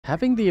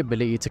Having the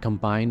ability to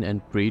combine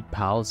and breed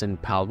pals in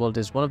Palworld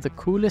is one of the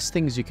coolest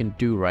things you can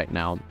do right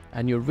now,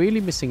 and you're really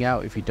missing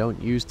out if you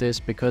don't use this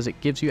because it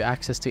gives you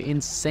access to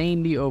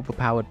insanely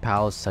overpowered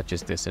pals such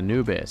as this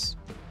Anubis.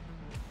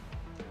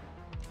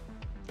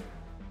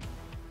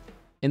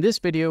 In this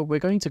video, we're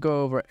going to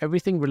go over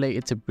everything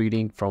related to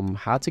breeding, from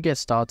how to get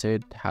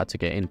started, how to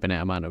get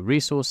infinite amount of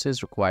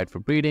resources required for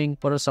breeding,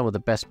 what are some of the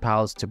best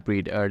pals to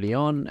breed early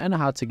on, and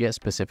how to get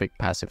specific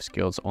passive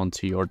skills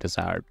onto your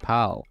desired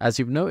pal. As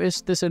you've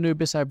noticed, this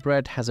Anubis I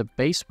bred has a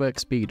base work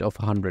speed of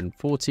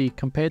 140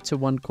 compared to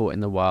one caught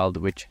in the wild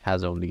which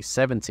has only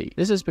 70.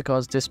 This is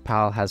because this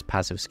pal has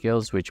passive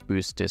skills which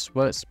boost this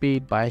work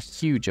speed by a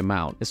huge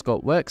amount. It's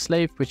got Work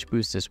Slave which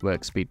boosts this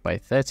work speed by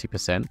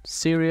 30%,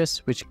 Serious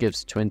which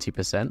gives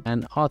 20%,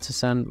 and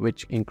Artisan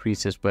which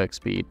increases work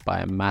speed by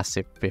a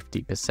massive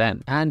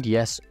 50%. And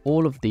yes,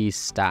 all of these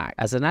stack.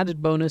 As an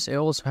added bonus, it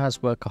also has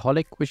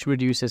Workaholic which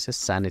reduces his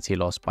sanity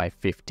loss by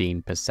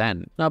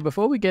 15%. Now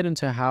before we get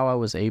into how I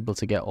was able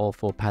to get all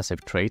 4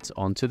 passive traits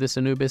onto this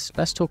Anubis,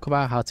 let's talk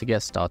about how to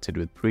get started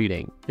with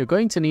breeding. You're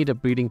going to need a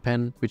breeding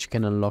pen which you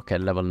can unlock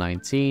at level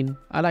 19.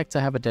 I like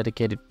to have a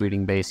dedicated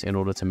breeding base in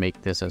order to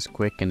make this as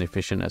quick and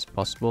efficient as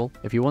possible.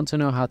 If you want to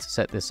know how to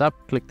set this up,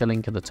 click the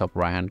link in the top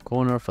right hand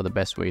corner for the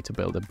best way to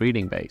build a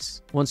breeding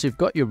base. Once you've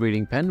got your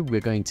breeding pen, we're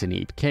going to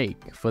need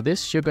cake. For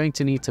this, you're going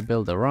to need to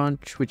build a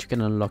ranch which you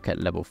can unlock at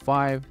level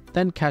 5,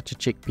 then catch a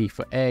chickpea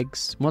for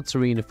eggs,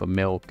 mozzarella for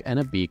milk, and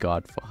a bee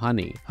guard for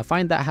honey. I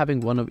find that having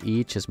one of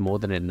each is more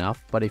than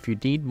enough, but if you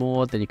need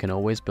more, then you can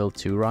always build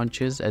 2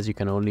 ranches, as you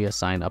can only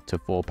assign up to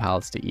 4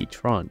 pals to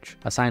each ranch.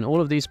 Assign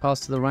all of these pals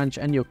to the ranch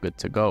and you're good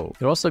to go.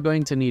 You're also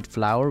going to need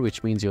flour,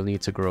 which means you'll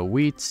need to grow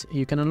wheat.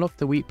 You can unlock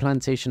the wheat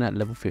plantation at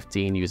level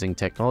 15 using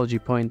technology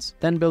points,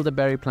 then build a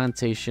berry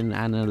plantation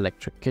and an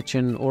electric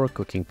kitchen or a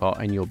cooking pot,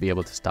 and you'll be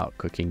able to start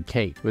cooking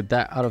cake. With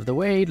that out of the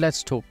way,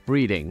 let's talk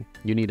breeding.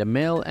 You need a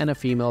male and a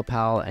female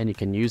pal, and you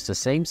can use the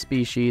same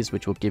species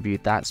which will give you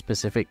that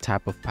specific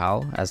type of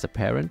pal as the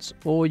parents,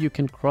 or you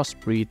can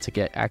crossbreed to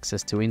get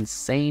access to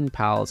insane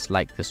pals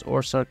like this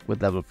Orsuck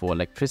with level 4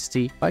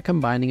 electricity by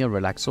combining a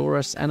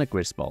Relaxaurus and a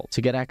Griswold.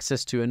 To get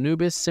access to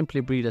Anubis, simply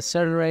breed a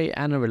Celeray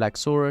and a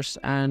Relaxaurus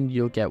and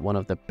you'll get one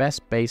of the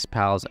best base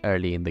pals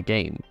early in the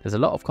game. There's a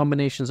lot of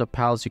combinations of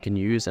pals you can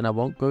use, and I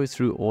won't go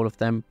through all of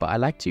them, but I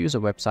like to use a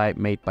website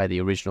made by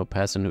the original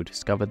person who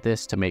discovered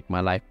this to make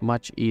my life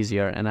much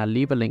easier, and I'll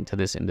leave a link to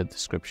this in the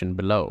description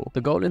below.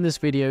 The goal in this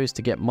video is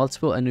to get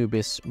multiple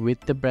Anubis with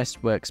the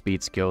best work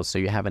speed skills so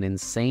you have an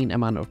insane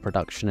amount of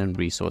production and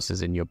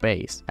resources in your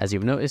base. As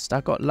you've noticed,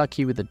 I got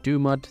lucky with the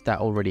Doomud that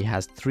already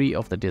has 3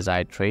 of the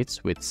desired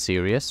traits with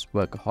Serious,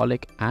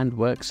 Workaholic, and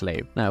Work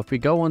Slave. Now if we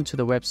go onto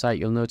the website,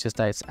 you'll notice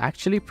that it's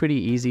actually pretty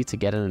easy to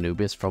get an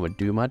Anubis from a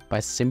Doomud by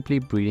simply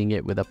breeding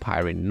it with a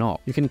Pyrin Noct.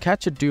 You can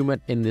catch a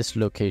Doomud in this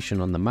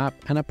location on the map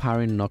and a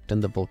Pyrin Noct in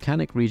the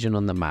volcanic region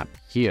on the map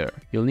here.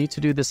 You'll need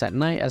to do this at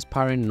night as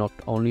Pyrin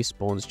Noct only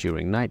spawns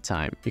during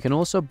nighttime. You can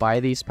also buy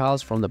these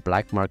pals from the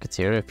black market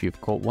here if you've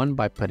caught one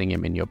by putting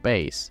him in your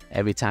base.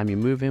 Every time you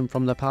move him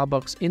from the pal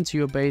box into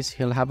your base,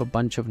 he'll have a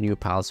bunch of new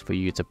pals for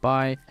you to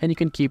buy, and you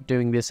can keep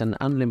doing this an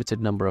unlimited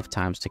number of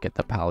times to get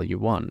the pal you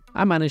want.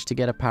 I managed to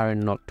get a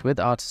Pyrin Noct with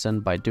Artisan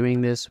by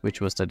doing this,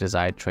 which was the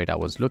desired trait I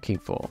was looking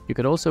for. You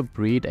could also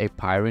breed a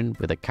Pyrin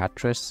with a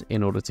Catress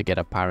in order to get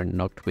a Pyrin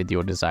Noct with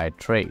your desired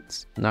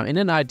traits. Now in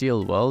an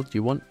ideal world,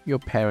 you want your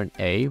parent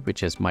A,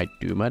 which is my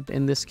Doomud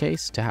in this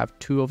case, to have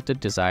 2 of the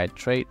desired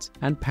traits,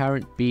 and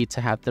parent B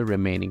to have the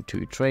remaining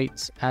 2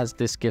 traits, as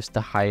this gives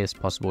the highest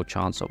possible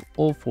chance of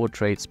all 4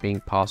 traits being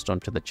passed on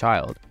to the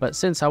child. But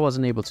since I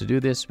wasn't able to do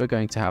this, we're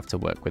going to have to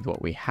work with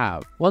what we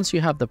have. Once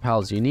you have the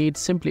pals you need,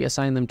 simply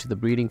assign them to the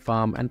breeding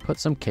farm and put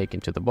some cake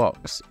into the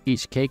box.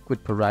 Each cake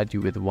would provide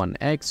you with 1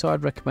 egg, so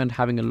I'd recommend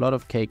having a lot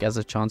of cake as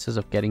the chances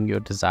of getting your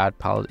desired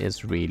pal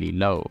is really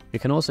low. You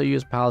can also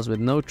use pals with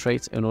no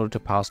traits in order to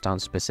pass down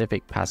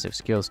specific passive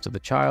skills to the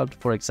child.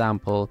 For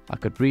example, I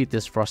could breed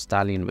this Frost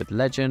Stallion with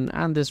Legend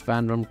and this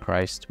Vandrum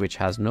Christ which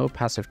has no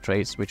passive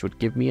traits, which would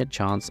give me a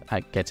chance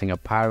at getting a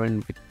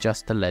Pyrin with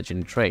just the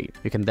Legend trait.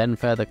 You can then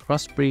further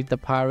crossbreed the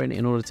Pyrin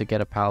in order to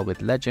get a pal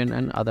with Legend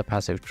and other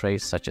passive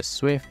traits such as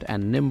Swift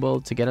and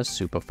Nimble to get a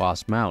super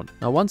fast mount.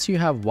 Now once you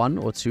have 1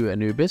 or 2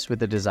 Anubis with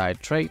the desired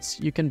traits,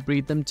 you can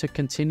breed them to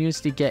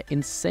continuously get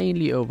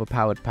insanely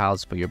overpowered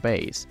pals for your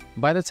base.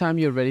 By the time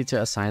you're ready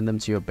to assign them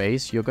to your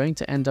base, you're going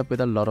to end up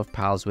with a lot of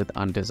pals with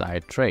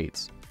undesired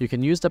traits. You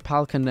can use the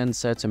pal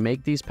condenser to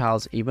make these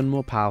pals even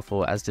more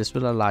powerful, as this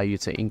will allow you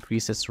to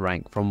increase its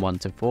rank from 1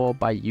 to 4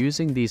 by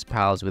using these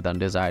pals with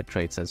undesired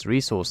traits as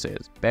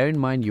resources. Bear in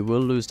mind you will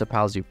lose the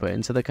pals you put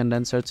into the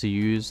condenser to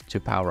use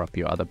to power up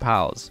your other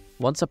pals.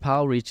 Once a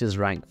pal reaches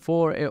rank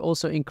 4, it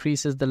also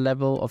increases the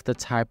level of the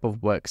type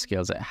of work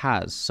skills it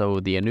has.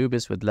 So the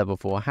Anubis with level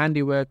 4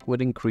 handiwork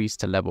would increase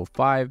to level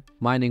 5,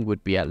 mining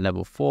would be at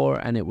level 4,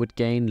 and it would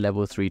gain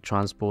level 3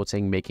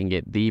 transporting, making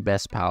it the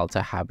best pal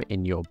to have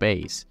in your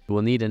base. You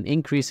will need need an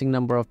increasing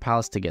number of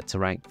pals to get to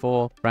rank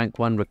 4. Rank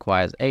 1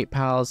 requires 8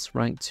 pals,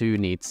 rank 2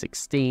 needs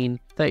 16,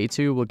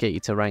 32 will get you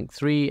to rank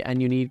 3,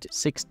 and you need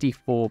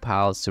 64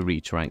 pals to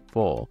reach rank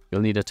 4.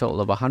 You'll need a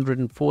total of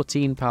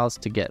 114 pals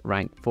to get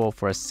rank 4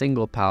 for a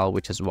single pal,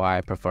 which is why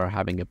I prefer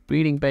having a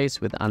breeding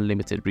base with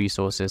unlimited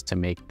resources to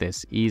make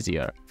this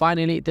easier.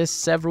 Finally, there's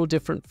several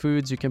different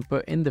foods you can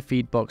put in the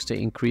feed box to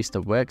increase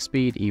the work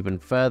speed even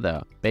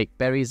further. Baked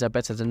berries are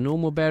better than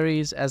normal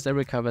berries as they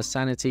recover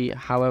sanity.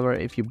 However,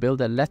 if you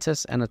build a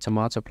lettuce and a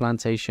tomato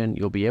plantation,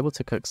 you'll be able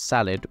to cook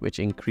salad, which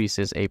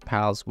increases a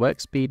pal's work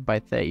speed by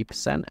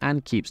 30%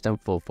 and keeps them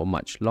full for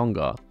much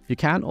longer. You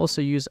can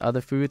also use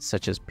other foods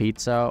such as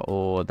pizza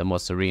or the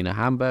mozzarella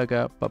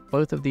hamburger, but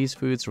both of these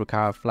foods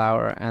require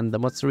flour, and the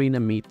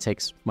mozzarella meat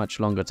takes much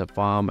longer to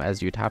farm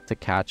as you'd have to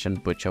catch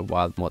and butcher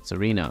wild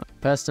mozzarella.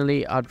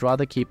 Personally, I'd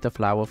rather keep the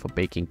flour for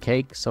baking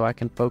cake so I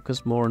can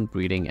focus more on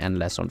breeding and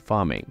less on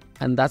farming.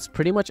 And that's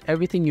pretty much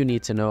everything you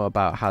need to know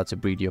about how to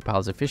breed your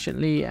pals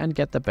efficiently and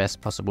get the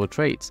best possible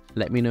traits.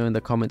 Let me know in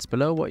the comments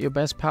below what your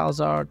best pals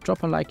are,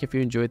 drop a like if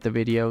you enjoyed the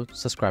video,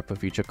 subscribe for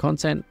future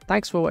content.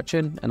 Thanks for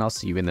watching, and I'll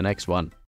see you in the next one.